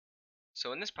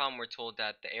So in this problem, we're told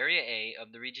that the area A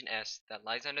of the region S that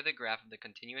lies under the graph of the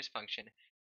continuous function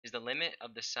is the limit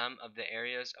of the sum of the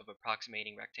areas of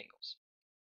approximating rectangles.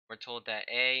 We're told that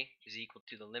A is equal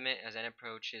to the limit as n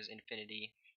approaches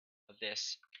infinity of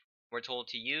this. We're told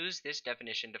to use this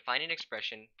definition to find an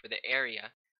expression for the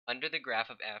area under the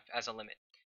graph of f as a limit.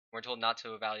 We're told not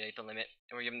to evaluate the limit,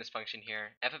 and we're given this function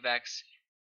here. F of x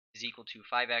is equal to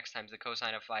 5x times the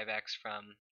cosine of 5x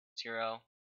from 0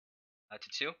 to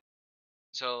 2.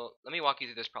 So let me walk you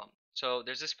through this problem. So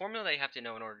there's this formula that you have to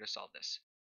know in order to solve this.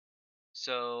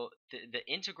 So the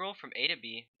integral from a to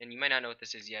b, and you might not know what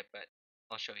this is yet, but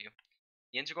I'll show you.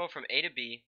 The integral from a to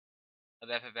b of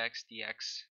f of x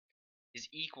dx is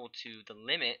equal to the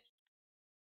limit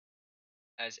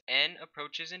as n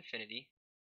approaches infinity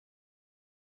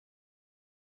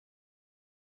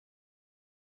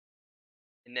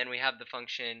and then we have the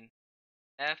function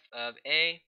f of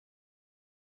a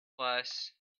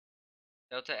plus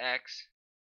delta x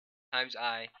times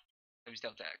I times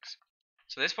delta x.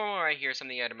 So this formula right here is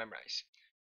something you got to memorize.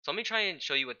 So let me try and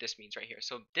show you what this means right here.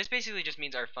 So this basically just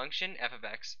means our function f of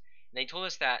x, and they told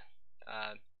us that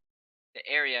the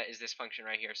area is this function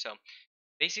right here. So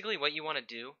basically what you want to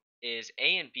do is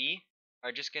a and b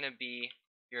are just going to be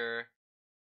your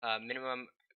minimum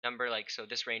number, like so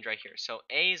this range right here. So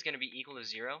a is going to be equal to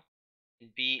 0 and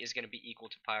b is going to be equal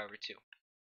to pi over 2.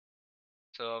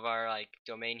 So of our like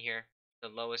domain here, the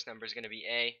lowest number is going to be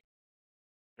a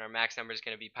and our max number is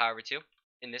going to be pi over 2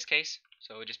 in this case.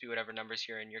 So it would just be whatever numbers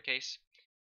here in your case.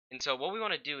 And so what we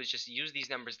want to do is just use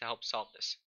these numbers to help solve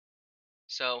this.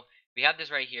 So we have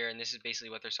this right here, and this is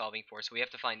basically what they're solving for. So we have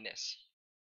to find this.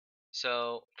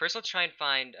 So first let's try and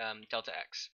find delta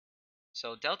x.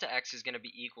 So delta x is going to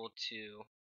be equal to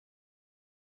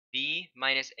b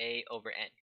minus a over n.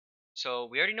 So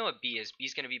we already know what b is. B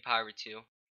is going to be pi over 2,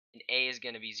 and a is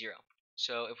going to be 0.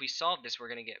 So if we solve this, we're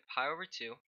going to get pi over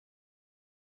 2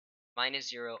 minus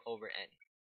 0 over n.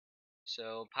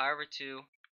 So pi over 2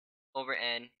 over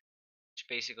n, which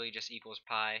basically just equals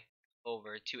pi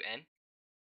over 2n.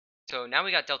 So now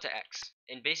we got delta x,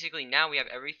 and basically now we have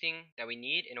everything that we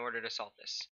need in order to solve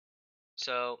this.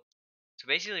 So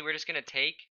basically we're just going to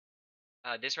take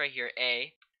this right here,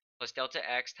 a plus delta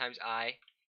x times I,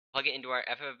 plug it into our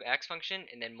f of x function,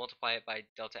 and then multiply it by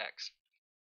delta x.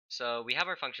 So we have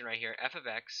our function right here, f of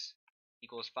x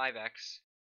equals 5x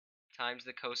times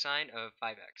the cosine of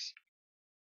 5x.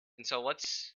 And so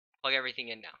let's plug everything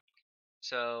in now.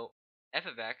 So f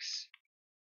of x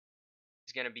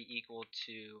is going to be equal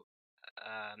to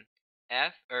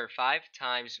f or 5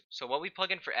 times, so what we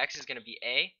plug in for x is going to be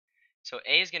a. So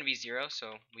a is going to be 0,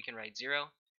 so we can write 0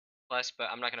 plus, but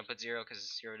I'm not going to put 0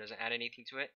 because 0 doesn't add anything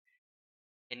to it.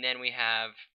 And then we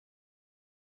have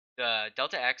the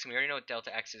delta x, and we already know what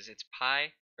delta x is. It's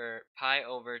pi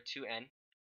over 2n. And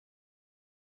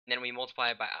then we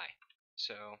multiply it by I.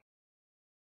 So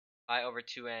pi over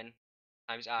 2n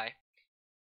times I.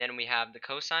 Then we have the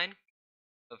cosine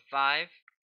of 5.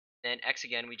 Then x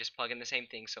again, we just plug in the same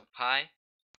thing. So pi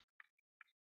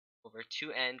over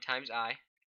 2n times I.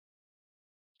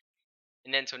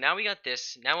 And then so now we got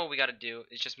this. Now what we got to do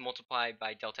is just multiply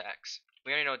by delta x.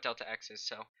 We already know what delta x is.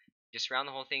 So just round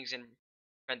the whole things in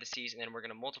parentheses, and then we're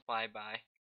going to multiply by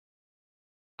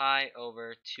pi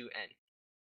over 2n.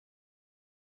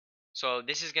 So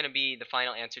this is going to be the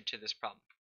final answer to this problem.